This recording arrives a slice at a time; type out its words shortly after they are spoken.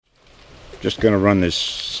Just going to run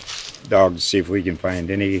this dog to see if we can find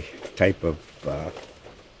any type of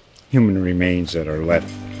human remains that are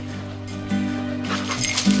left.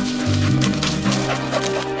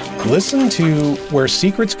 Listen to Where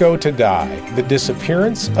Secrets Go to Die, The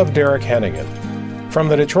Disappearance of Derek Hennigan. From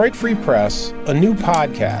the Detroit Free Press, a new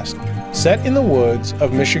podcast set in the woods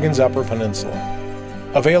of Michigan's Upper Peninsula.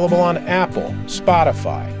 Available on Apple,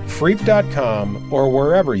 Spotify, Freep.com, or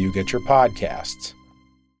wherever you get your podcasts.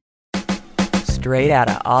 Straight out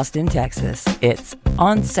of Austin, Texas, it's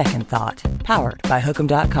On Second Thought, powered by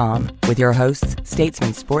Hook'em.com, with your hosts,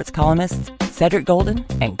 Statesman sports columnists Cedric Golden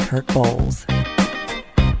and Kirk Bohls.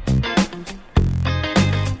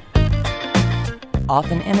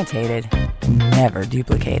 Often imitated, never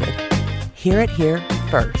duplicated. Hear it here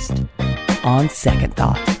first. On Second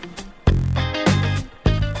Thought.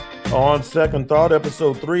 On Second Thought,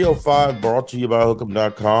 episode 305, brought to you by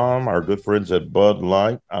Hook'em.com, our good friends at Bud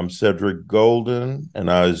Light. I'm Cedric Golden, and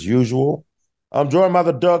as usual, I'm joined by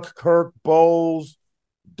the Duck, Kirk Bohls.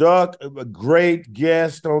 Duck, a great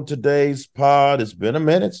guest on today's pod. It's been a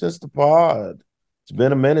minute since the pod. It's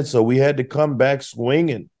been a minute, so we had to come back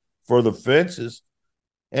swinging for the fences,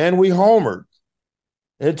 and we homered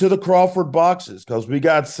into the Crawford boxes because we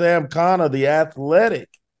got Sam Connor, the athletic,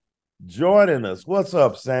 joining us. What's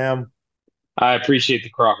up, Sam? I appreciate the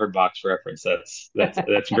Crawford box reference.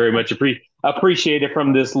 That's very much appreciated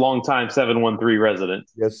from this longtime 713 resident.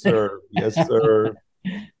 Yes, sir. Yes, sir.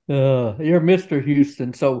 You're Mr.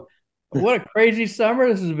 Houston. So what a crazy summer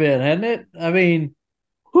this has been, hasn't it? I mean,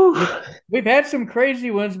 we've had some crazy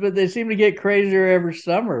ones, but they seem to get crazier every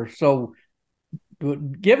summer. So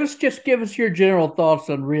give us your general thoughts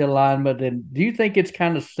on realignment, and do you think it's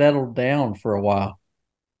kind of settled down for a while?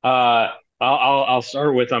 I'll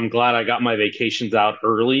start with, I'm glad I got my vacations out of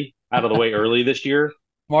the way early this year.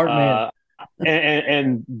 Smart man.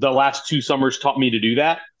 And the last 2 summers taught me to do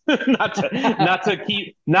that. not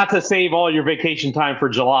to save all your vacation time for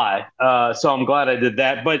July. So I'm glad I did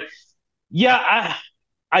that. But yeah,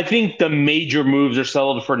 I think the major moves are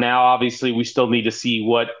settled for now. Obviously, we still need to see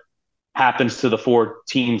what happens to the 4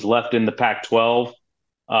 teams left in the Pac-12.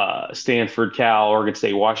 Stanford, Cal, Oregon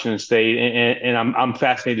State, Washington State, and I'm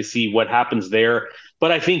fascinated to see what happens there.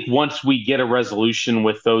 But I think once we get a resolution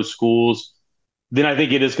with those schools, then I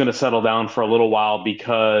think it is going to settle down for a little while,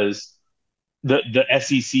 because the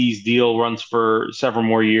SEC's deal runs for several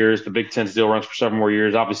more years. The Big Ten's deal runs for several more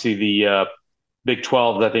years. Obviously, the Big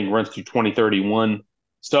 12, I think, runs through 2031.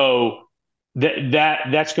 So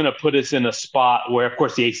that's going to put us in a spot where, of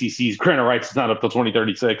course, the ACC's grant of rights is not up till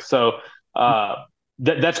 2036. So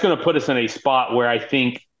that's going to put us in a spot where I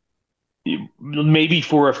think maybe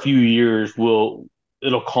for a few years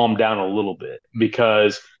it'll calm down a little bit,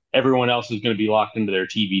 because everyone else is going to be locked into their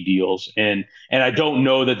TV deals. And I don't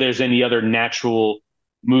know that there's any other natural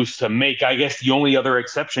moves to make. I guess the only other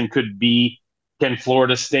exception could be, can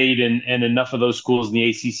Florida State and enough of those schools in the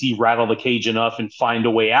ACC rattle the cage enough and find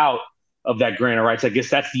a way out of that grant of rights? I guess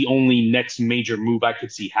that's the only next major move I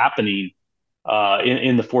could see happening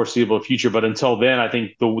in the foreseeable future. But until then, I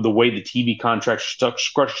think the way the TV contracts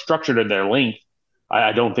structured in their length,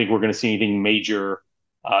 I don't think we're going to see anything major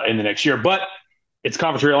in the next year. But it's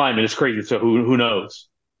conference realignment. It's crazy. So who knows?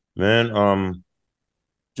 Man,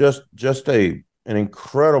 just an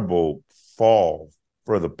incredible fall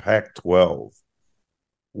for the Pac-12.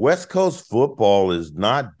 West Coast football is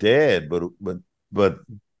not dead, but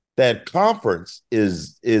that conference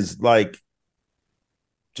is like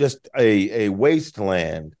just a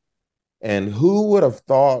wasteland. And who would have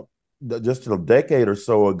thought that just a decade or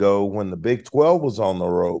so ago, when the Big 12 was on the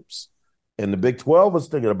ropes and the Big 12 was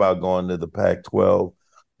thinking about going to the Pac-12,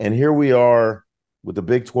 and here we are with the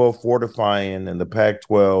Big 12 fortifying and the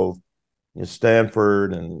Pac-12,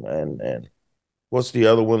 Stanford and what's the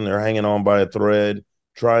other one? They're hanging on by a thread,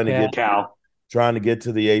 trying to get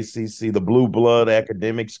to the ACC, the blue blood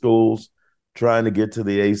academic schools trying to get to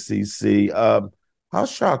the ACC. How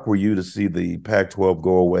shocked were you to see the Pac-12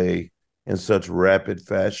 go away in such rapid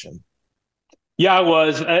fashion? Yeah, I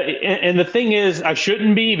was. And the thing is, I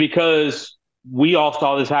shouldn't be, because we all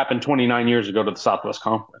saw this happen 29 years ago to the Southwest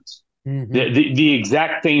Conference. Mm-hmm. The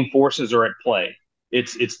exact same forces are at play.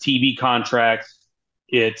 It's TV contracts,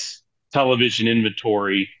 it's television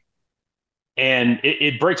inventory. And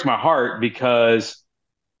it breaks my heart, because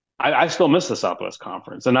I still miss the Southwest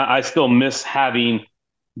Conference, and I still miss having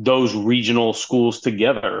those regional schools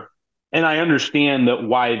together. And I understand that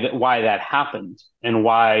why that happened and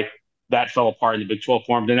why that fell apart in the Big 12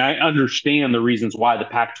 formed. And I understand the reasons why the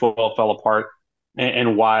Pac-12 fell apart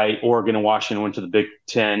and why Oregon and Washington went to the Big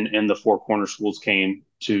 10 and the Four Corner schools came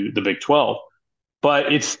to the Big 12.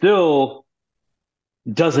 But it's still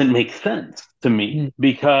doesn't make sense to me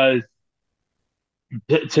because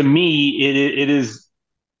to me, it is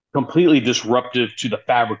completely disruptive to the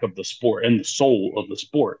fabric of the sport and the soul of the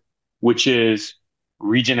sport, which is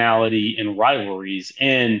regionality and rivalries.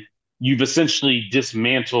 And you've essentially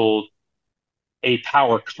dismantled a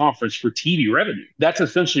power conference for TV revenue. That's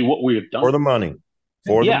essentially what we have done. For the money.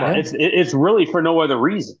 For the money. It's really for no other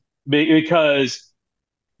reason because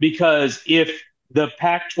if the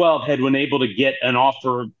Pac-12 had been able to get an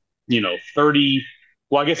offer, 30.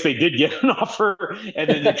 Well, I guess they did get an offer and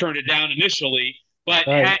then they turned it down initially. But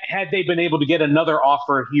had they been able to get another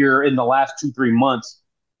offer here in the last 2-3 months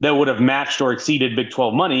that would have matched or exceeded Big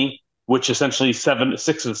 12 money, which essentially six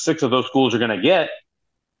of those schools are going to get,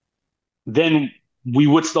 then we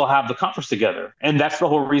would still have the conference together. And that's the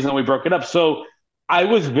whole reason we broke it up. So I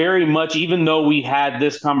was very much, even though we had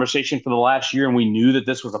this conversation for the last year and we knew that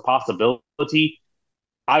this was a possibility,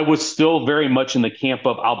 I was still very much in the camp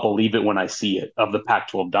of I'll believe it when I see it, of the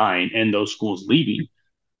Pac-12 dying and those schools leaving.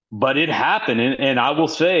 But it happened. And I will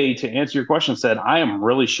say, to answer your question, Said, I am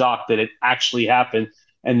really shocked that it actually happened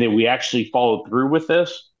and that we actually followed through with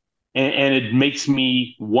this. And it makes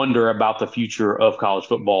me wonder about the future of college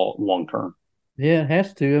football long term. Yeah, it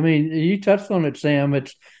has to. I mean, you touched on it, Sam.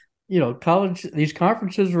 It's, college, these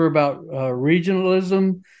conferences are about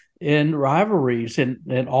regionalism and rivalries,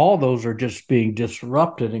 and all those are just being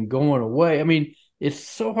disrupted and going away. I mean, it's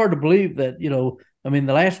so hard to believe that,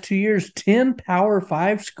 the last 2 years, 10 Power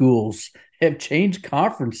 5 schools have changed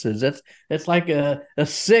conferences. That's like a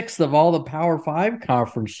sixth of all the Power 5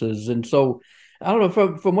 conferences. And so, I don't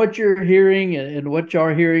know, from what you're hearing and what y'all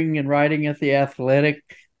are hearing and writing at The Athletic,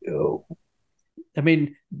 do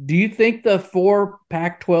you think the 4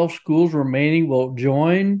 Pac-12 schools remaining will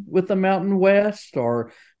join with the Mountain West,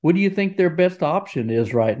 or what do you think their best option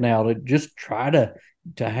is right now to just try to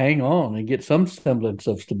hang on and get some semblance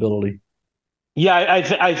of stability? Yeah,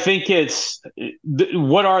 I think it's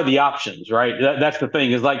what are the options, right? That's the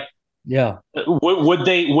thing is like, yeah, would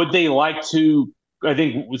they like to? I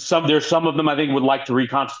think there's some of them I think would like to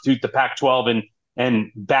reconstitute the Pac-12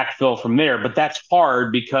 and backfill from there, but that's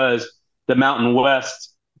hard because the Mountain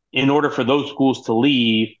West, in order for those schools to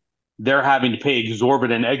leave, they're having to pay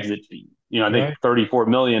exorbitant exit fees. I think $34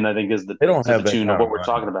 million. I think is the tune of what we're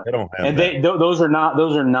talking about. They don't have that. Those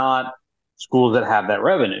are not schools that have that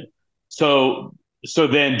revenue. So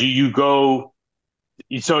then do you go?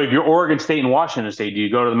 So if you're Oregon State and Washington State, do you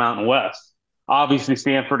go to the Mountain West? Obviously,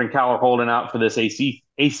 Stanford and Cal are holding out for this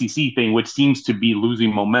ACC thing, which seems to be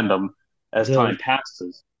losing momentum as time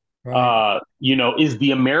passes. Right. Is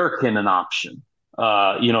the American an option?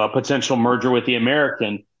 A potential merger with the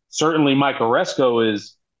American. Certainly, Mike Oresco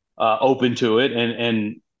is open to it,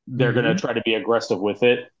 and they're going to try to be aggressive with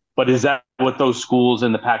it. But is that what those schools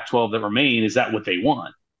in the Pac-12 that remain? Is that what they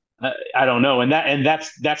want? I don't know. And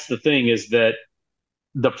that's the thing is that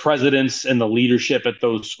the presidents and the leadership at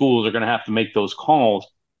those schools are going to have to make those calls.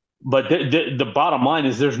 But the bottom line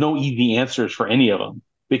is there's no easy answers for any of them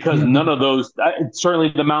because none of those.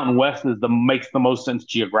 Certainly, the Mountain West makes the most sense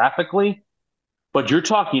geographically, but you're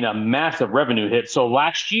talking a massive revenue hit. So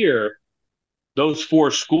last year, those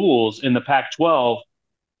 4 schools in the Pac-12,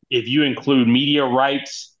 if you include media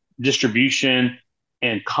rights, distribution,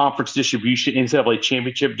 and conference distribution, NCAA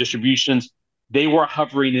championship distributions, they were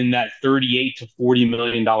hovering in that $38 to $40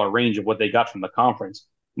 million range of what they got from the conference.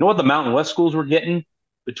 You know what the Mountain West schools were getting?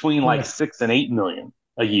 Between like $6 and $8 million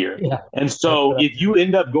a year. Yeah. And so if you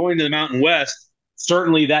end up going to the Mountain West,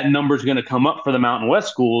 certainly that number is going to come up for the Mountain West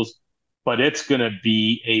schools, but it's going to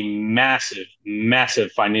be a massive,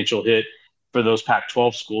 massive financial hit for those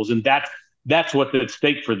Pac-12 schools. And that's what's at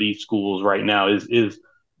stake for these schools right now is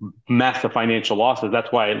massive financial losses.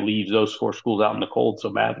 That's why it leaves those 4 schools out in the cold so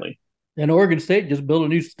badly. And Oregon State just built a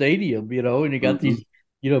new stadium, and you got these,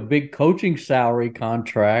 big coaching salary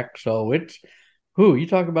contracts. So it's, you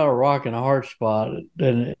talk about a rock and a hard spot.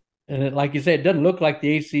 And like you said, it doesn't look like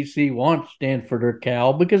the ACC wants Stanford or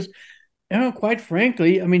Cal because, quite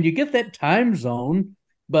frankly, you get that time zone,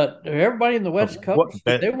 but everybody in the West Coast,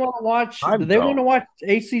 they want to watch. Do they want to watch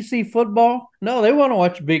ACC football? No, they want to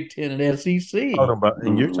watch Big Ten and SEC.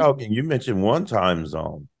 You mentioned one time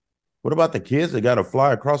zone. What about the kids that got to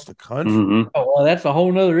fly across the country? Mm-hmm. Oh, well, that's a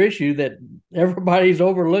whole nother issue that everybody's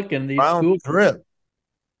overlooking. These school trip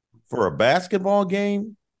for a basketball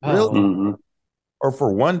game, really, or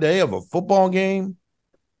for one day of a football game.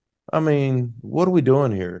 What are we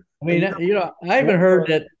doing here? I even heard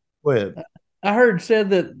that. I heard said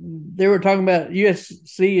that they were talking about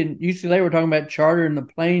USC and UCLA were talking about chartering the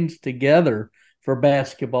planes together for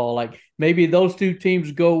basketball. Like maybe those 2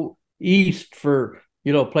 teams go east for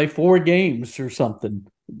play 4 games or something,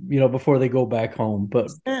 before they go back home. But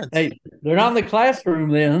hey, they're not in the classroom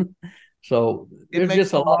then. So It there's makes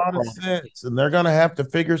just a a lot lot of of sense, and they're going to have to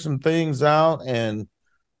figure some things out. And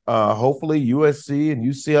hopefully, USC and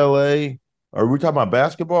UCLA. Are we talking about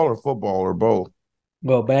basketball or football or both?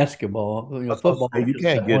 well, basketball, football. You Just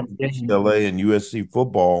can't that get one game. UCLA and USC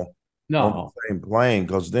football on No, the same plane,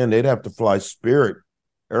 because then they'd have to fly Spirit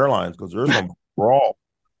Airlines, because there's no brawl.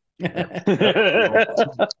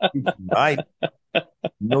 Night.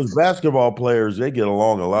 Those basketball players, they get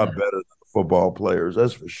along a lot better than the football players,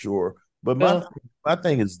 that's for sure. But my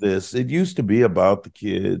thing is this: it used to be about the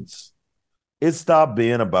kids. It stopped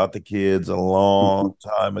being about the kids a long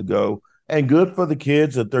time ago. And good for the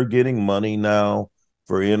kids that they're getting money now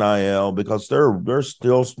for NIL, because they're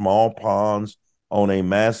still small pawns on a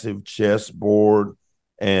massive chessboard.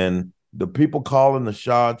 And the people calling the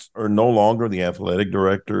shots are no longer the athletic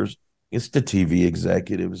directors. It's the TV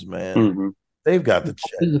executives, man. Mm-hmm. They've got the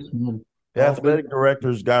check. The athletic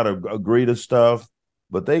directors got to agree to stuff,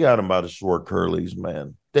 but they got them by the short curlies,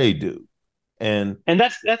 man. They do. And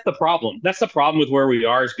that's the problem. That's the problem with where we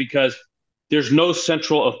are, is because there's no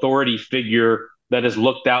central authority figure that has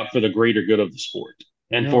looked out for the greater good of the sport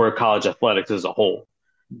and for college athletics as a whole.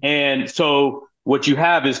 And so what you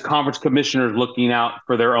have is conference commissioners looking out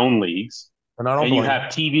for their own leagues, and you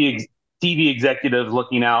have TV executives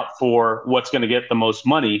looking out for what's going to get the most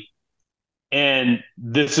money. And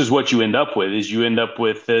this is what you end up with: is you end up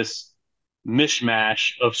with this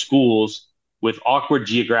mishmash of schools with awkward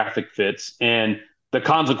geographic fits, and the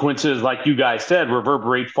consequences, like you guys said,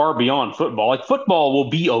 reverberate far beyond football. Like, football will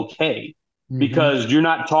be okay because you're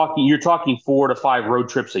talking 4 to 5 road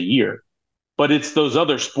trips a year, but it's those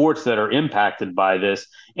other sports that are impacted by this.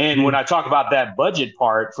 And when I talk about that budget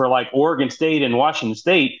part for like Oregon State and Washington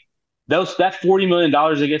State, that $40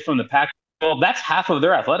 million they get from the Pac-12, that's half of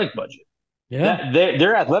their athletic budget. Yeah,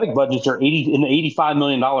 their athletic budgets are in the $85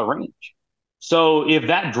 million range. So if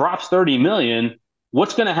that drops $30 million,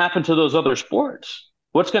 what's going to happen to those other sports?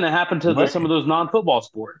 What's going to happen to some of those non-football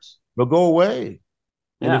sports? They'll go away.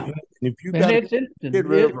 Yeah. And if you got to get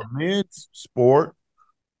rid of a men's sport,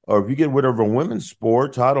 or if you get rid of a women's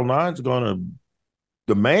sport, Title IX is going to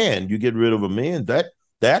demand you get rid of a men.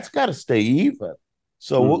 That's got to stay even.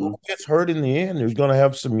 So what gets hurt in the end? There's going to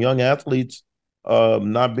have some young athletes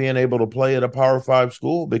not being able to play at a Power 5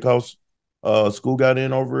 school because school got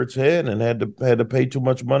in over its head and had to pay too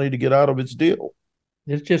much money to get out of its deal.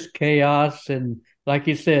 It's just chaos, and like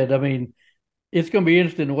you said, I mean, it's going to be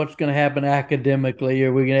interesting what's going to happen academically.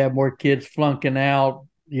 Are we going to have more kids flunking out?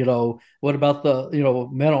 What about the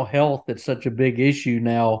mental health? That's such a big issue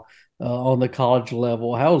now on the college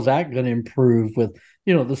level. How is that going to improve with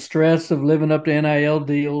the stress of living up to NIL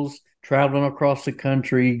deals, traveling across the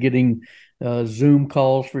country, getting Zoom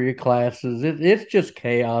calls for your classes? It's just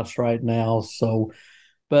chaos right now. So,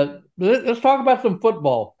 but let's talk about some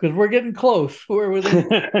football, because we're getting close. We're within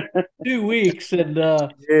 2 weeks, and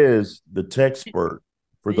is the tech spurt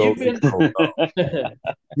for those who don't know.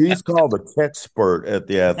 He's called the tech spurt at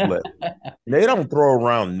the Athletic. They don't throw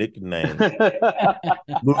around nicknames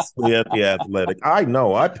loosely at the Athletic. I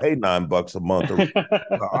know. I pay $9 a month.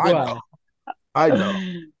 I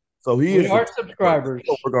know. So we are subscribers.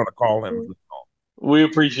 So we're going to call him. We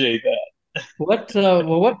appreciate that. What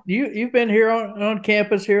you've been here on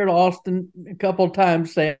campus here at Austin a couple of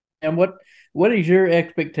times, Sam. What is your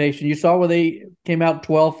expectation? You saw where they came out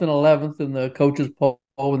 12th and 11th in the coaches poll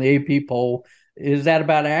and the AP poll. Is that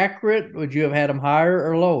about accurate? Would you have had them higher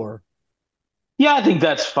or lower? Yeah, I think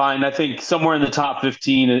that's fine. I think somewhere in the top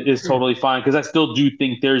 15 is totally fine, because I still do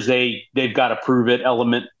think there's they've got to prove it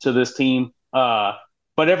element to this team. But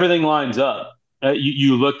everything lines up.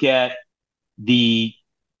 You look at the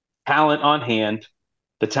talent on hand,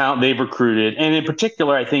 the talent they've recruited, and in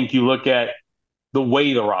particular, I think you look at the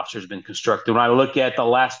way the roster's been constructed. When I look at the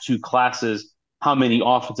last 2 classes, how many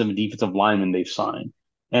offensive and defensive linemen they've signed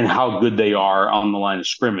and how good they are on the line of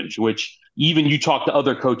scrimmage, which even you talk to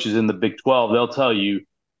other coaches in the Big 12, they'll tell you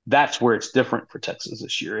that's where it's different for Texas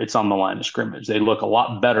this year. It's on the line of scrimmage. They look a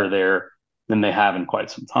lot better there than they have in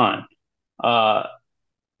quite some time.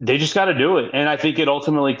 They just got to do it. And I think it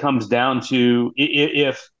ultimately comes down to,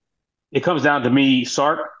 if it comes down to me,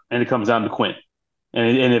 Sark, and it comes down to Quinn.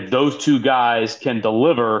 And if those 2 guys can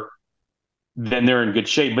deliver, then they're in good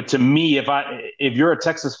shape. But to me, if you're a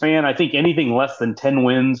Texas fan, I think anything less than 10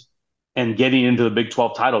 wins and getting into the Big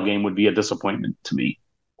 12 title game would be a disappointment to me.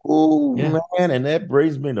 Oh, yeah. Man, and that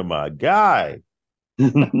brings me to my guy.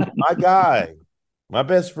 My guy, my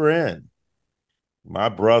best friend, my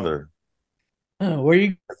brother. Where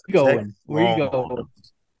you going? Where you going?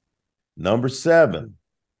 Number 7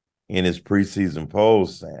 in his preseason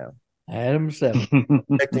polls, Sam. Adam 7.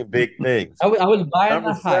 Expecting big things. I was buying Number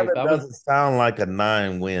the hype. 7 doesn't sound like a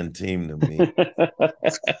 9-win team to me.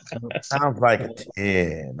 Sounds like a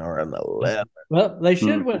 10 or an 11. Well, they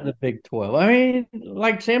should win the Big 12. I mean,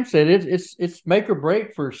 like Sam said, it's make or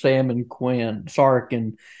break for Sam and Quinn, Sark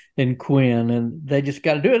and Quinn, and they just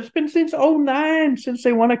got to do it. It's been since 2009 since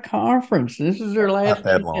they won a conference. This is their last. Not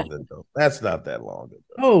that long ago. That's not that long ago.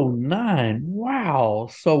 2009. Wow.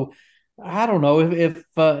 So I don't know if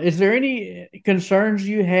is there any concerns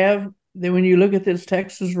you have that when you look at this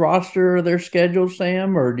Texas roster or their schedule,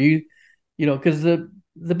 Sam, or do you know, because the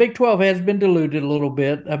Big 12 has been diluted a little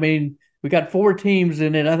bit. I mean, we got 4 teams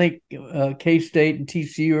in it. I think K-State and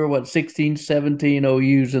TCU are, what, 16, 17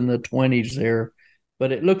 OUs in the 20s there.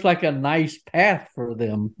 But it looks like a nice path for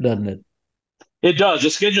them, doesn't it? It does. The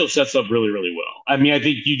schedule sets up really, really well. I mean, I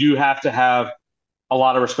think you do have to have a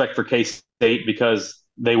lot of respect for K-State because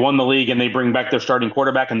they won the league and they bring back their starting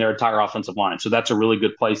quarterback and their entire offensive line. So that's a really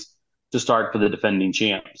good place to start for the defending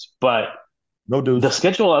champs. But no dudes.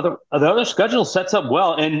 The other schedule sets up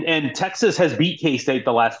well, and Texas has beat K-State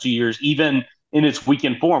the last 2 years, even in its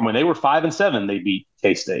weekend form. When they were 5-7, they beat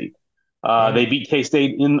K-State. They beat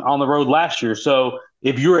K-State on the road last year. So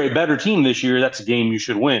if you're a better team this year, that's a game you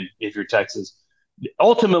should win if you're Texas.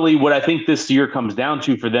 Ultimately, what I think this year comes down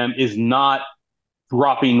to for them is not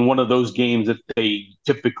dropping one of those games that they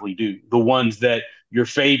typically do, the ones that you're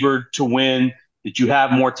favored to win, that you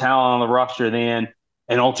have more talent on the roster than,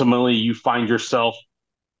 and ultimately you find yourself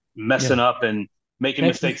messing up and making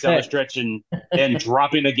mistakes down the stretch and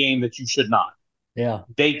dropping a game that you should not. Yeah.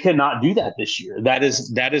 They cannot do that this year. That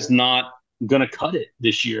is not going to cut it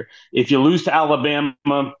this year. If you lose to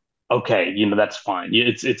Alabama, okay, that's fine.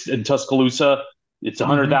 It's in Tuscaloosa. It's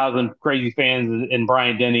 100,000 crazy fans in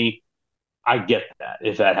Bryant-Denny. I get that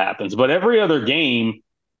if that happens. But every other game,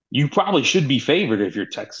 you probably should be favored if you're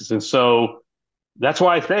Texas. And so that's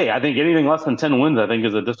why I say I think anything less than 10 wins, I think,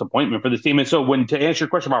 is a disappointment for this team. And so to answer your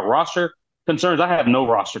question about roster concerns, I have no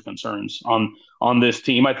roster concerns on this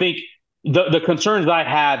team. I think the concerns I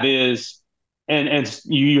have is, and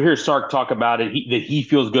you hear Sark talk about it, that he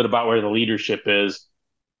feels good about where the leadership is.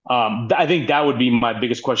 I think that would be my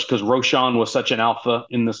biggest question because Roshan was such an alpha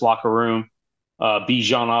in this locker room.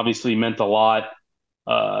 Bijan obviously meant a lot.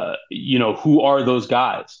 Who are those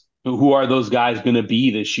guys? Who are those guys going to be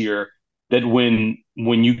this year? That when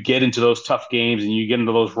you get into those tough games and you get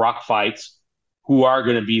into those rock fights, who are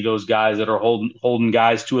going to be those guys that are holding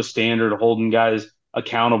guys to a standard, holding guys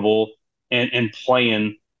accountable, and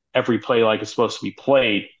playing every play like it's supposed to be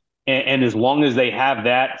played. And as long as they have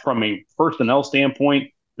that from a personnel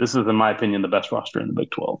standpoint, this is, in my opinion, the best roster in the Big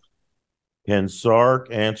 12. Can Sark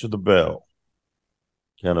answer the bell?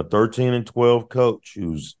 Can a 13-12 coach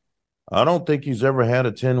I don't think he's ever had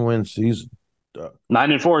a 10-win season.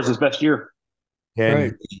 9-4 is his best year.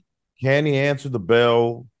 Can he answer the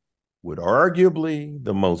bell with arguably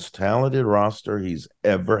the most talented roster he's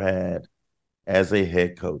ever had as a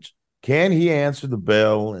head coach? Can he answer the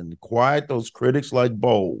bell and quiet those critics like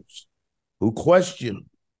Bohls who question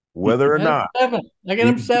whether or not 7. I get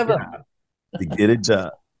him 7 to get it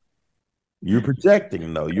done? You're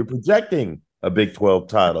projecting, though. You're projecting a Big 12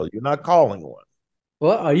 title. You're not calling one.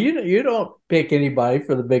 Well, you don't pick anybody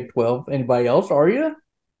for the Big 12. Anybody else, are you?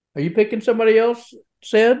 Are you picking somebody else,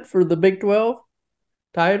 Sid, for the Big 12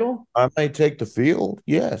 title? I may take the field,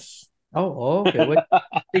 yes. Oh, okay. Well,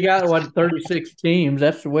 you got 36 teams.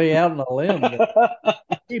 That's way out on the limb.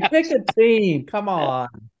 You pick a team. Come on.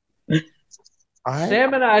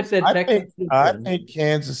 Sam and I said Texas. I think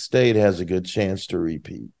Kansas State has a good chance to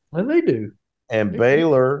repeat. Well, they do. And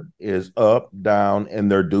Baylor is up, down,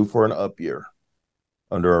 and they're due for an up year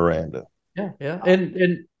under Aranda. Yeah.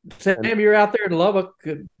 And Sam, you're out there in Lubbock.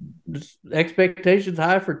 Expectations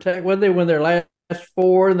high for Tech. When they win their last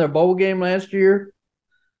 4 in their bowl game last year.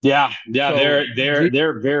 Yeah. So,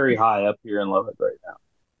 they're very high up here in Lubbock right now.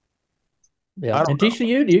 Yeah. And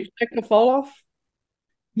TCU, do you expect to fall off?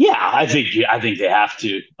 Yeah, I think they have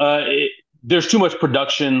to. There's too much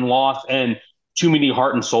production loss and too many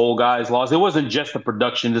heart and soul guys lost. It wasn't just the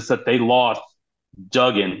production, just that they lost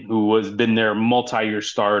Duggan, who has been their multi-year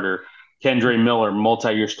starter, Kendre Miller,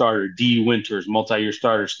 multi-year starter, D. Winters, multi-year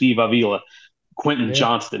starter, Steve Avila, Quentin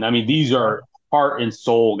Johnston. I mean, these are heart and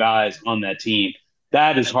soul guys on that team.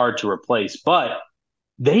 That is hard to replace, but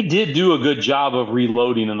they did do a good job of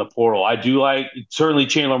reloading in the portal. I do certainly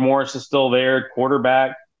Chandler Morris is still there,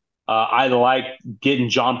 quarterback. I like getting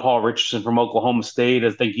John Paul Richardson from Oklahoma State.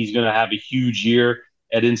 I think he's going to have a huge year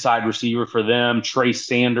at inside receiver for them. Trey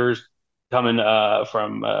Sanders coming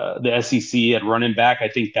from the SEC at running back. I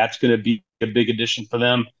think that's going to be a big addition for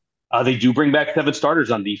them. They do bring back 7 starters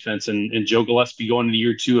on defense, and Joe Gillespie going into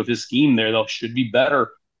year 2 of his scheme there, they should be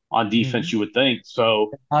better on defense, you would think.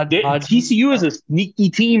 So TCU is a sneaky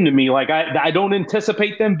team to me. Like I don't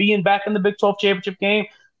anticipate them being back in the Big 12 championship game,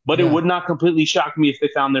 but it would not completely shock me if they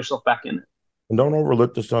found themselves back in it. And don't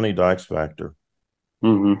overlook the Sonny Dykes factor.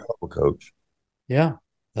 Mm-hmm. Hell of a coach. Yeah.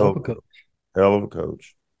 Hell of a coach. Hell of a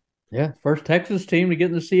coach. Yeah. First Texas team to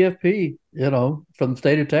get in the CFP, from the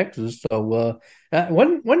state of Texas. So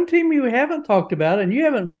one team you haven't talked about and you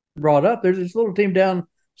haven't brought up, there's this little team down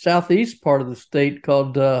southeast part of the state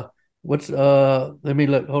called let me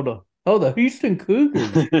look, hold on. Oh, the Houston Cougars.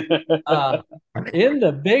 In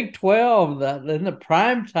the Big 12, in the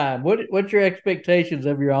prime time. What's your expectations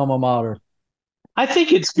of your alma mater? I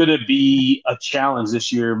think it's going to be a challenge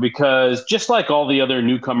this year because just like all the other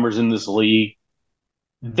newcomers in this league,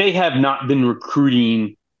 they have not been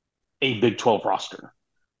recruiting a Big 12 roster.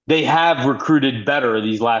 They have recruited better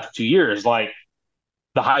these last 2 years. Like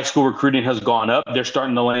the high school recruiting has gone up. They're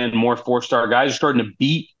starting to land more 4-star guys. They're starting to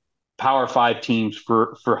beat Power 5 teams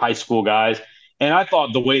for high school guys. And I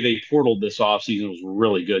thought the way they portaled this offseason was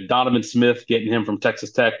really good. Donovan Smith, getting him from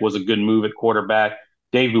Texas Tech, was a good move at quarterback.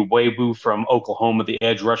 David Wabu from Oklahoma, the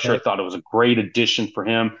edge rusher, I thought it was a great addition for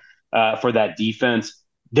him for that defense.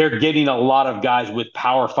 They're getting a lot of guys with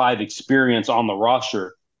Power 5 experience on the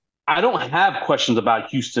roster. I don't have questions about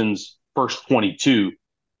Houston's first 22.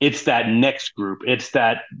 It's that next group. It's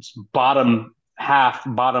that bottom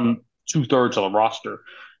 2/3 of the roster.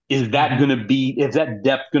 Is that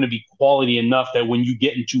depth going to be quality enough that when you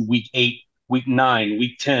get into week 8, week 9,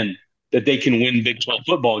 week 10, that they can win Big 12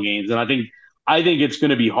 football games? And I think it's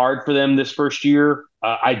going to be hard for them this first year.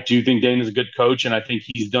 I do think Dana's a good coach, and I think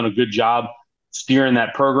he's done a good job steering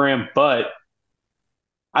that program. But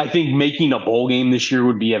I think making a bowl game this year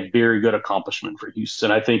would be a very good accomplishment for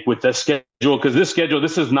Houston. I think with this schedule, because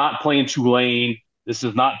this is not playing Tulane. This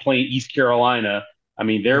is not playing East Carolina. I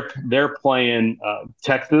mean, they're playing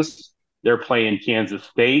Texas. They're playing Kansas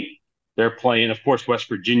State. They're playing, of course, West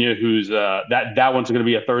Virginia, who's that one's going to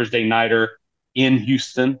be a Thursday nighter in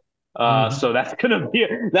Houston. So that's gonna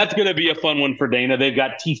be a fun one for Dana. They've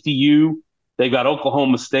got TCU, they've got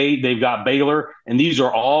Oklahoma State, they've got Baylor, and these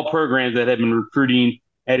are all programs that have been recruiting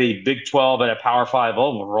at a Big 12 at a Power 5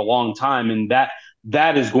 level for a long time, and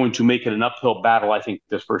that is going to make it an uphill battle, I think,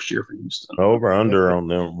 this first year for Houston. Over under on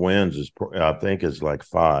them wins is like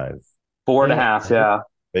 5. 4.5, yeah.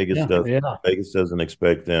 Vegas doesn't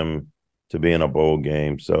expect them to be in a bowl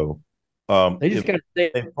game, so they just got to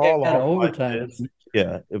stay out of overtime.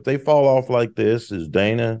 If they fall off like this, is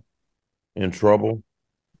Dana in trouble?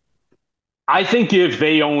 I think if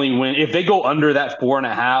they go under that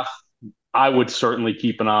 4.5, I would certainly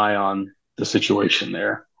keep an eye on the situation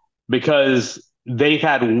there because they've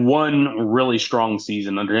had one really strong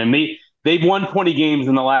season under him. They've won 20 games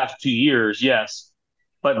in the last 2 years, yes.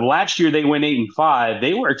 But last year they went 8-5.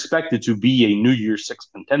 They were expected to be a New Year's Six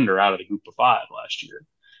contender out of the group of 5 last year.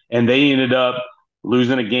 And they ended up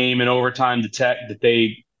losing a game in overtime to Tech that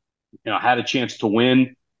they had a chance to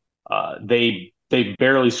win. They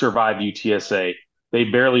barely survived UTSA. They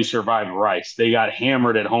barely survived Rice. They got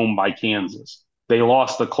hammered at home by Kansas. They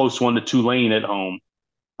lost the close one to Tulane at home.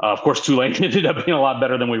 Of course, Tulane ended up being a lot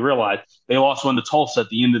better than we realized. They lost one to Tulsa at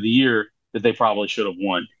the end of the year that they probably should have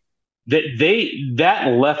won. That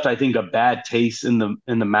left, I think, a bad taste in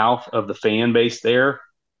the mouth of the fan base there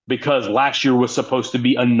because last year was supposed to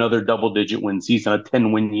be another double-digit win season, a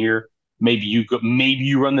 10-win year. Maybe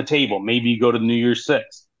you run the table. Maybe you go to the New Year's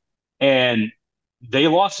Six. And they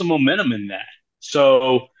lost some momentum in that.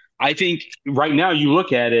 So I think right now you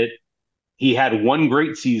look at it, he had one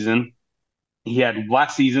great season. He had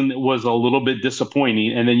last season that was a little bit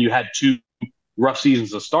disappointing, and then you had 2 rough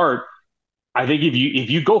seasons to start. I think if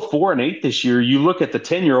you go 4-8 this year, you look at the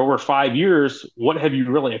tenure over 5 years, what have you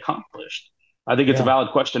really accomplished? I think it's a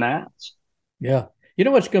valid question to ask. Yeah. You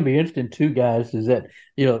know what's going to be interesting too, guys, is that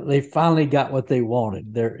they finally got what they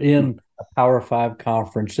wanted. They're in a Power 5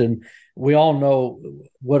 conference, and we all know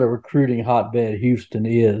what a recruiting hotbed Houston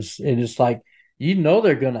is. And it's like,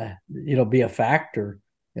 they're going to, be a factor,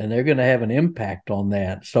 and they're going to have an impact on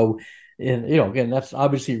that. So, and again, that's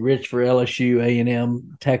obviously rich for LSU,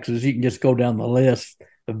 A&M, Texas. You can just go down the list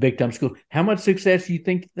of big time schools. How much success do you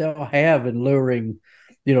think they'll have in luring,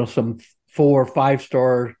 some 4 or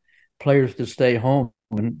 5-star players to stay home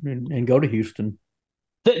and go to Houston?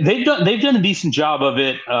 They've done a decent job of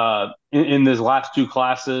it in these last 2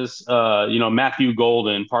 classes. Matthew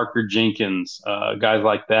Golden, Parker Jenkins, guys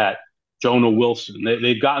like that, Jonah Wilson.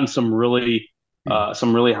 They've gotten some really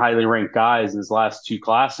some really highly ranked guys in his last two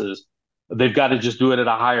classes. They've got to just do it at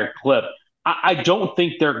a higher clip. I don't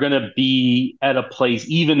think they're going to be at a place,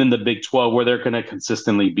 even in the Big 12, where they're going to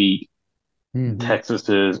consistently beat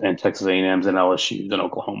Texas's and Texas A&M's and LSU's and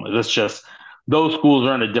Oklahoma. That's just, those schools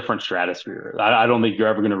are in a different stratosphere. I don't think you're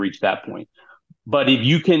ever going to reach that point. But if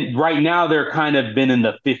you can, right now they're kind of been in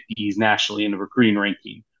the 50s nationally in the recruiting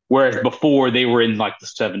ranking, whereas before they were in like the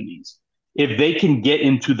 70s. If they can get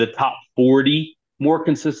into the top 40 more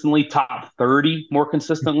consistently, top 30 more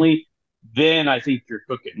consistently, then I think you're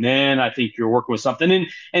cooking. Then I think you're working with something.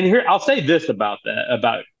 And here, I'll say this about that,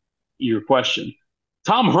 about your question.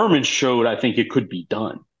 Tom Herman showed, I think it could be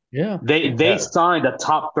done. Yeah. They signed a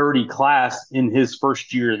top 30 class in his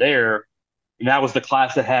first year there. And that was the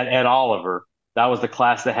class that had Ed Oliver. That was the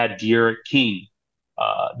class that had De'Aaron King.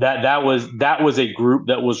 That was a group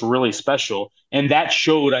that was really special. And that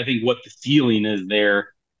showed, I think, what the ceiling is there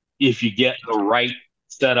if you get the right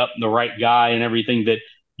setup and the right guy and everything, that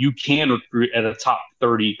you can recruit at a top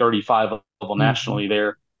 30, 35 level nationally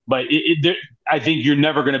there. But I think you're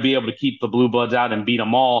never going to be able to keep the blue bloods out and beat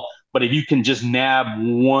them all. But if you can just nab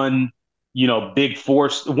one, big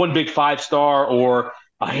 5-star or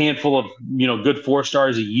a handful of, good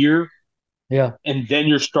 4-stars a year. Yeah. And then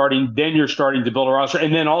you're starting to build a roster.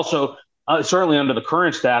 And then also, certainly under the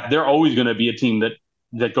current staff, they're always going to be a team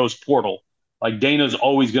that goes portal. Like Dana's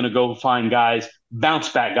always going to go find guys, bounce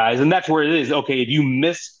back guys. And that's where it is. Okay, if you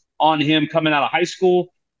miss on him coming out of high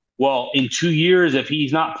school, well, in 2 years, if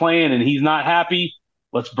he's not playing and he's not happy,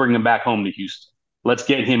 let's bring him back home to Houston. Let's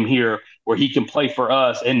get him here where he can play for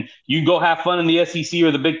us. And you can go have fun in the SEC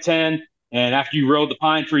or the Big Ten. And after you rode the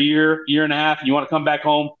pine for a year and a half, and you want to come back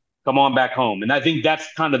home, come on back home. And I think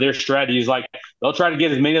that's kind of their strategy, is like they'll try to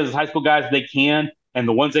get as many of those high school guys as they can. And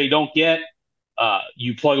the ones they don't get,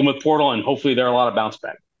 you plug them with portal, and hopefully there are a lot of bounce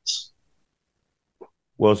backs.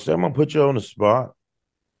 Well, Sam, I'm going to put you on the spot.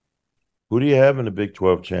 Who do you have in the Big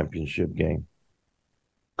 12 championship game?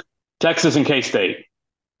 Texas and K-State.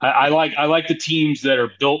 I like the teams that are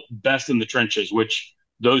built best in the trenches, which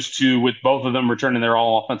those two, with both of them returning their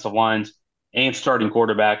all offensive lines and starting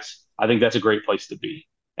quarterbacks, I think that's a great place to be.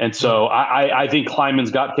 And so I think Kleiman's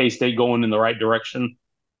got K-State going in the right direction.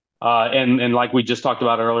 And like we just talked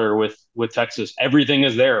about earlier with Texas, everything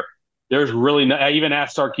is there. There's really I even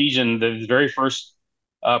asked Sarkisian the very first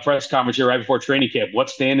press conference here right before training camp,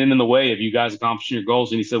 what's standing in the way of you guys accomplishing your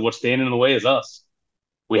goals? And he said, what's standing in the way is us.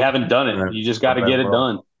 We haven't done it. You just got to get it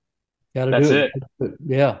done. That's it.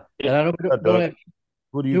 Yeah. And I don't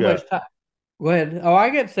Who do you got? Go ahead. Oh, I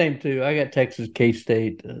got the same too. I got Texas,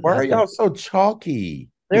 K-State. Why are y'all so chalky?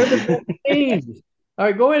 They're the best teams. All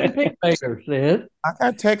right, go ahead and pick Baker, Sid. I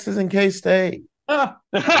got Texas and K-State. But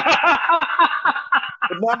not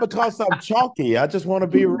because I'm chalky. I just want to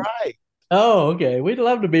be right. Oh, okay. We'd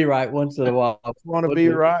love to be right once in a while. I want to be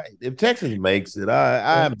right. If Texas makes it,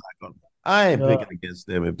 I ain't picking against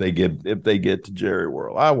them if they get to Jerry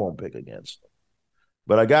World. I won't pick against them.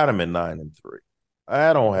 But I got them at 9-3.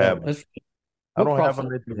 I don't have them. I don't have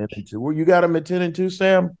them at 10-2. Well, you got them at 10-2,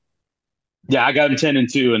 Sam? Yeah, I got them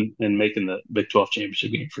 10-2 and making the Big 12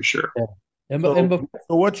 championship game for sure. Yeah. So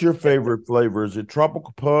what's your favorite flavor? Is it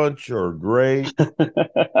tropical punch or grape?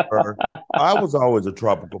 I was always a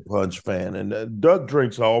tropical punch fan, and Doug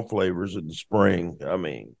drinks all flavors in the spring. I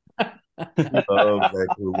mean, he loves that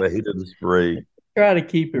Kool-Aid in the spring. Try to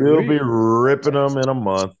keep it. He'll be ripping them in a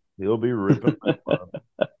month. And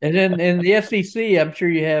then in the SEC, I'm sure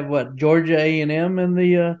you have Georgia A&M in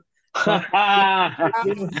the.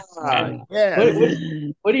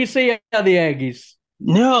 What do you see out of the Aggies?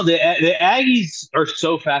 No, the Aggies are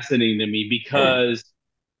so fascinating to me because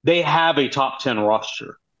they have a top 10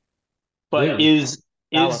 roster. But is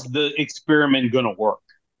the experiment going to work?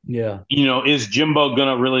 Yeah. Is Jimbo going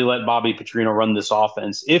to really let Bobby Petrino run this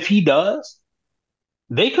offense? If he does,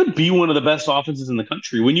 they could be one of the best offenses in the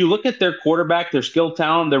country. When you look at their quarterback, their skill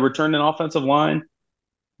talent, their returning offensive line,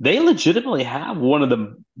 they legitimately have one of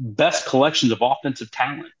the best collections of offensive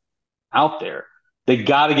talent out there. They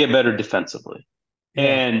got to get better defensively.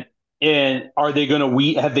 Yeah. And are they going to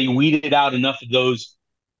have they weeded out enough of those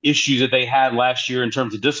issues that they had last year in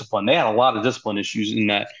terms of discipline? They had a lot of discipline issues in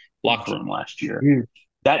that locker room last year.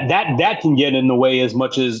 That can get in the way as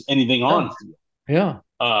much as anything on the field. Yeah.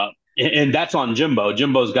 And that's on Jimbo.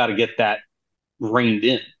 Jimbo's got to get that reined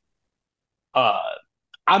in.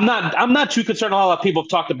 I'm not too concerned. A lot of people have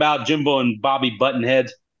talked about Jimbo and Bobby button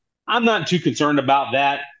heads. I'm not too concerned about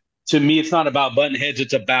that. To me, it's not about button heads.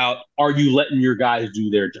 It's about, are you letting your guys do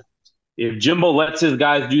their jobs? If Jimbo lets his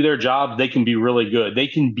guys do their jobs, they can be really good. They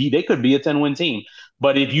could be a 10-win team.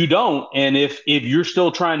 But if you don't, and if you're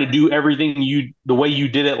still trying to do everything the way you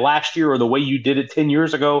did it last year or the way you did it 10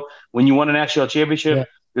 years ago when you won a national championship,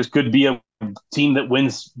 this could be a team that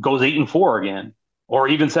goes 8-4 again, or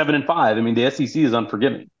even 7-5. I mean, the SEC is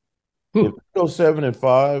unforgiving. If they go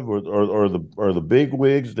 7-5, or the big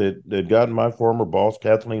wigs that got my former boss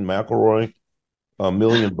Kathleen McElroy $1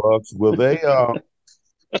 million, will they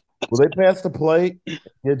pass the plate,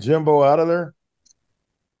 get Jimbo out of there?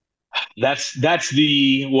 That's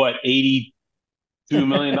the $82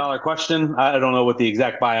 million question. I don't know what the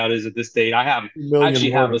exact buyout is at this date. I have a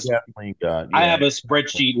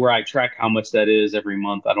spreadsheet where I track how much that is every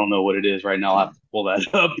month. I don't know what it is right now. I'll have to pull that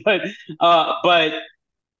up. But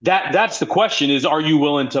that's the question: is are you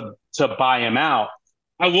willing to buy him out?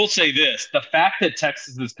 I will say this: the fact that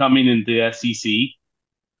Texas is coming into the SEC,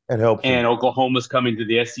 it helps, and Oklahoma's coming to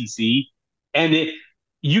the SEC, and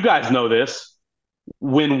you guys know this.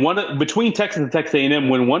 Between Texas and Texas A&M,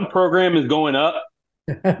 when one program is going up,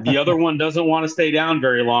 the other one doesn't want to stay down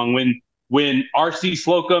very long. When R.C.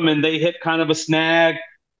 Slocum and they hit kind of a snag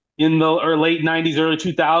in the late 90s, early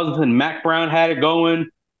 2000s, and Mac Brown had it going,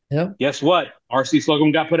 guess what? R.C.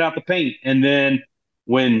 Slocum got put out the paint. And then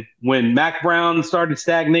when Mac Brown started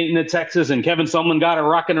stagnating at Texas and Kevin Sumlin got a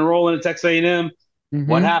rocking and rolling at Texas A&M,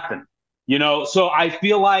 what happened? So I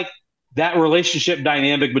feel like that relationship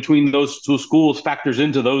dynamic between those two schools factors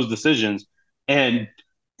into those decisions. And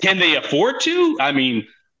can they afford to? I mean,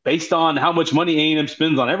 based on how much money A&M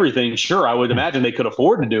spends on everything, sure, I would imagine they could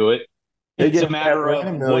afford to do it. It's a matter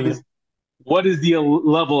of what is the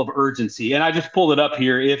level of urgency. And I just pulled it up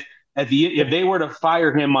here. If they were to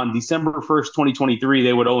fire him on December 1st, 2023,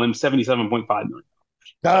 they would owe him $77.5 million.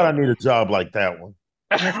 God, I need a job like that one.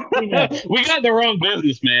 We got the wrong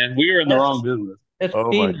business, man. We are in the wrong business.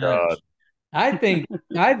 My God.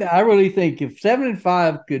 I really think if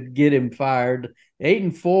 7-5 could get him fired,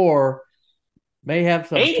 8-4 may have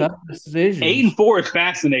some tough decisions. 8-4 is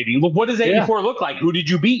fascinating. What does 8-4 look like? Who did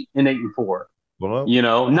you beat in 8-4? Well,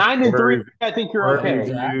 9-3. I think you're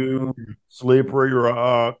okay. Slippery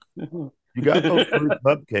Rock. You got those fruit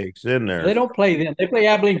cupcakes in there. They don't play them. They play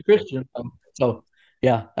Abilene Christian. So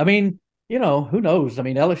yeah, I mean, who knows? I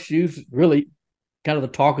mean, LSU's really kind of the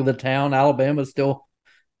talk of the town. Alabama's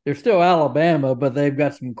they're still Alabama, but they've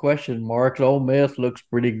got some question marks. Ole Miss looks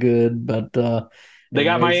pretty good, but they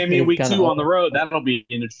got Miami week 2 on the road. That'll be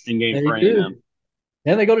an interesting game for A&M.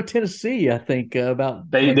 And they go to Tennessee, I think.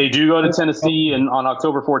 They do go to Tennessee on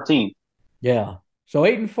October 14th. Yeah, so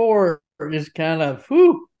 8-4 is kind of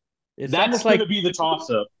whew. That's going to be the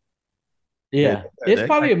toss-up. Yeah, it's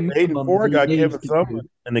probably a minimum. 8-4 got Kevin Sumlin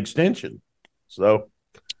an extension, so.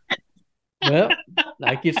 Well,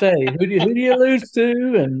 like you say, who do you lose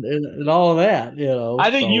to, and all of that, I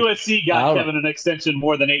think USC got Kevin an extension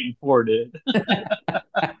more than 8-4 did.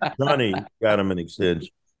 Johnny got him an extension.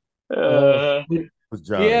 Do you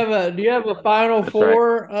have a Final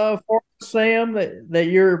Four for Sam that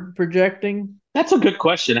you're projecting? That's a good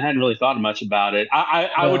question. I hadn't really thought much about it.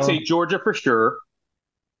 I would say Georgia for sure.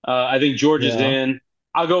 I think Georgia's in.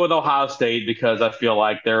 I'll go with Ohio State because I feel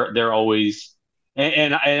like they're always.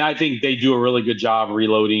 And I think they do a really good job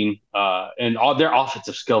reloading, and all their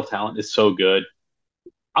offensive skill talent is so good.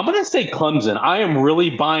 I'm going to say Clemson. I am really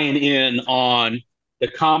buying in on the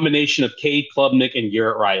combination of Cade Klubnik and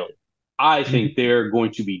Garrett Riley. I think they're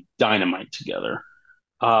going to be dynamite together.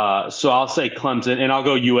 So I'll say Clemson, and I'll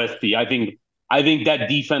go USC. I think that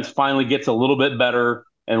defense finally gets a little bit better,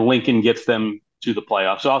 and Lincoln gets them to the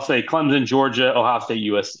playoffs. So I'll say Clemson, Georgia, Ohio State,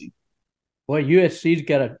 USC. Boy, USC's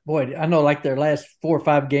got I know like their last 4 or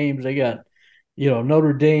 5 games, they got,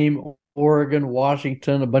 Notre Dame, Oregon,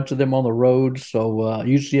 Washington, a bunch of them on the road. So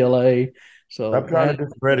UCLA. So I'm trying to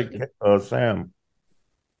discredit Sam.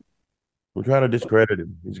 We're trying to discredit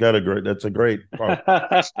him. He's got that's a great part.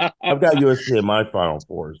 I've got USC in my Final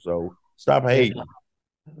Four, so stop hating.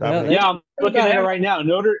 Yeah, I'm looking at it right now.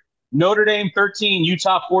 Notre Dame 13,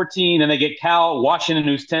 Utah 14, and they get Cal, Washington,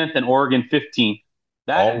 who's 10th, and Oregon 15th.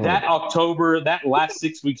 That October, that last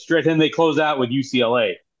 6-week stretch, and they close out with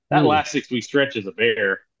UCLA. That last 6-week stretch is a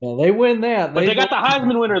bear. Well, they win that. But they got the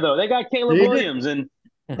Heisman winner, though. They got Caleb Williams, and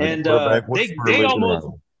they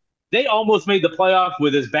almost made the playoff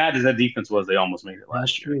with as bad as that defense was. They almost made it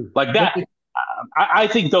last year. Like that, I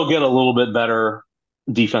think they'll get a little bit better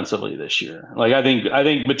defensively this year. Like I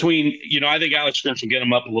think between I think Alex Grinch will get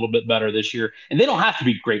them up a little bit better this year, and they don't have to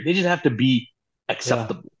be great. They just have to be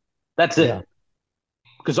acceptable. That's it. Yeah.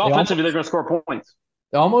 Because offensively, they're going to score points.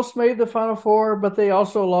 They almost made the Final Four, but they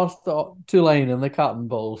also lost to Tulane in the Cotton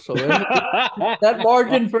Bowl. So that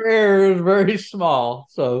margin for error is very small.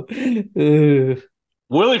 So,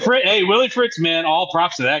 Willie Fritz, man, all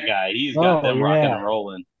props to that guy. He's got them rocking and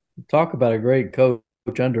rolling. Talk about a great coach,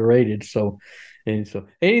 underrated. So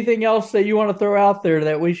anything else that you want to throw out there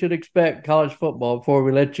that we should expect college football before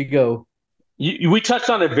we let you go? We touched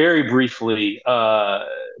on it very briefly,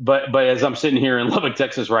 but as I'm sitting here in Lubbock,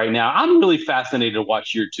 Texas right now, I'm really fascinated to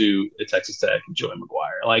watch year 2 at Texas Tech and Joey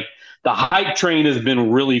McGuire. Like, the hype train has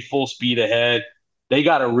been really full speed ahead. They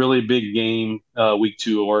got a really big game week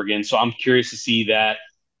 2 Oregon, so I'm curious to see that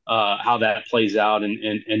how that plays out and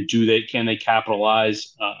can they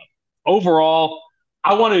capitalize. Overall,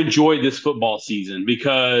 I want to enjoy this football season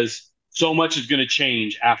because so much is going to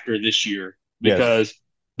change after this year because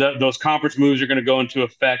those conference moves are going to go into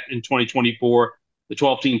effect in 2024. The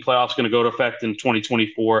 12-team playoffs are going to go into effect in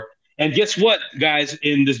 2024. And guess what, guys?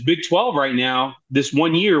 In this Big 12 right now, this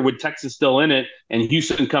 1 year with Texas still in it and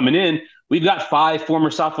Houston coming in, we've got 5 former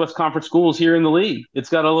Southwest Conference schools here in the league. It's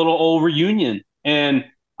got a little old reunion, and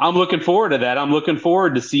I'm looking forward to that. I'm looking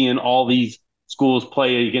forward to seeing all these schools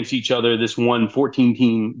play against each other this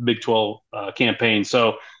 14-team Big 12 campaign.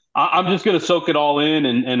 So I'm just going to soak it all in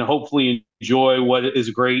and hopefully enjoy what is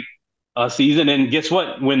a great season. And guess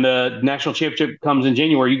what? When the national championship comes in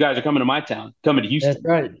January, you guys are coming to my town, coming to Houston. That's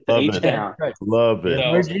right. H-Town. Right. Love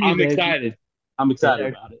it. So I'm excited. I'm excited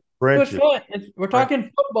about it. We're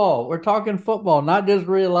talking football. We're talking football, not just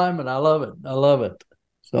realignment. I love it.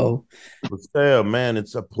 So, Sam, man,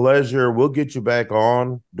 it's a pleasure. We'll get you back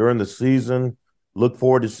on during the season. Look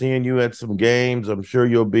forward to seeing you at some games. I'm sure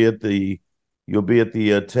you'll be at the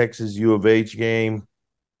Texas U of H game.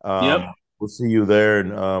 We'll see you there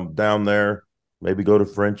and down there. Maybe go to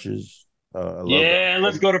French's.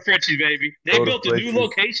 Let's go to French's, baby. They built a new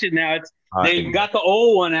location now. They got the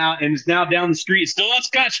old one out, and it's now down the street. It's still on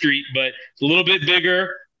Scott Street, but it's a little bit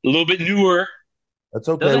bigger, a little bit newer. That's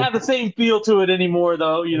okay. Doesn't have the same feel to it anymore,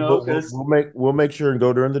 though. You know, we'll make sure and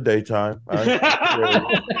go during the daytime. I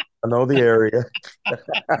know the area.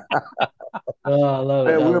 I love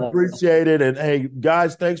it. We appreciate it. And hey,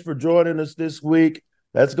 guys, thanks for joining us this week.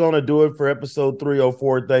 That's going to do it for episode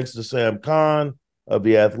 304. Thanks to Sam Kahn of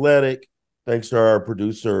The Athletic. Thanks to our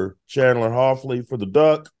producer, Chandler Hoffley, for the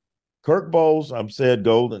Duck. Kirk Bohls, I'm Ced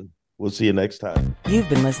Golden. We'll see you next time. You've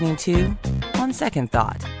been listening to On Second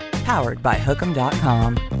Thought, powered by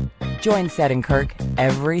Hook'em.com. Join Ced and Kirk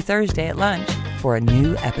every Thursday at lunch for a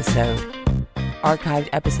new episode. Archived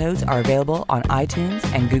episodes are available on iTunes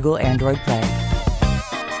and Google Android Play.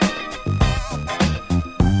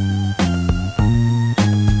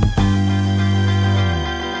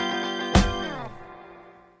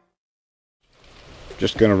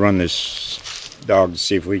 Just going to run this dog to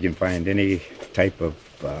see if we can find any type of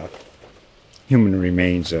human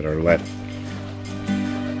remains that are left.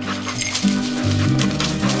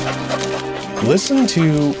 Listen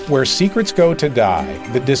to Where Secrets Go to Die,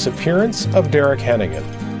 The Disappearance of Derek Hennigan.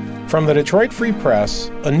 From the Detroit Free Press,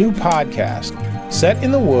 a new podcast set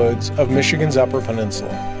in the woods of Michigan's Upper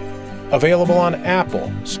Peninsula. Available on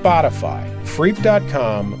Apple, Spotify,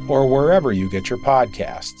 Freep.com, or wherever you get your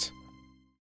podcasts.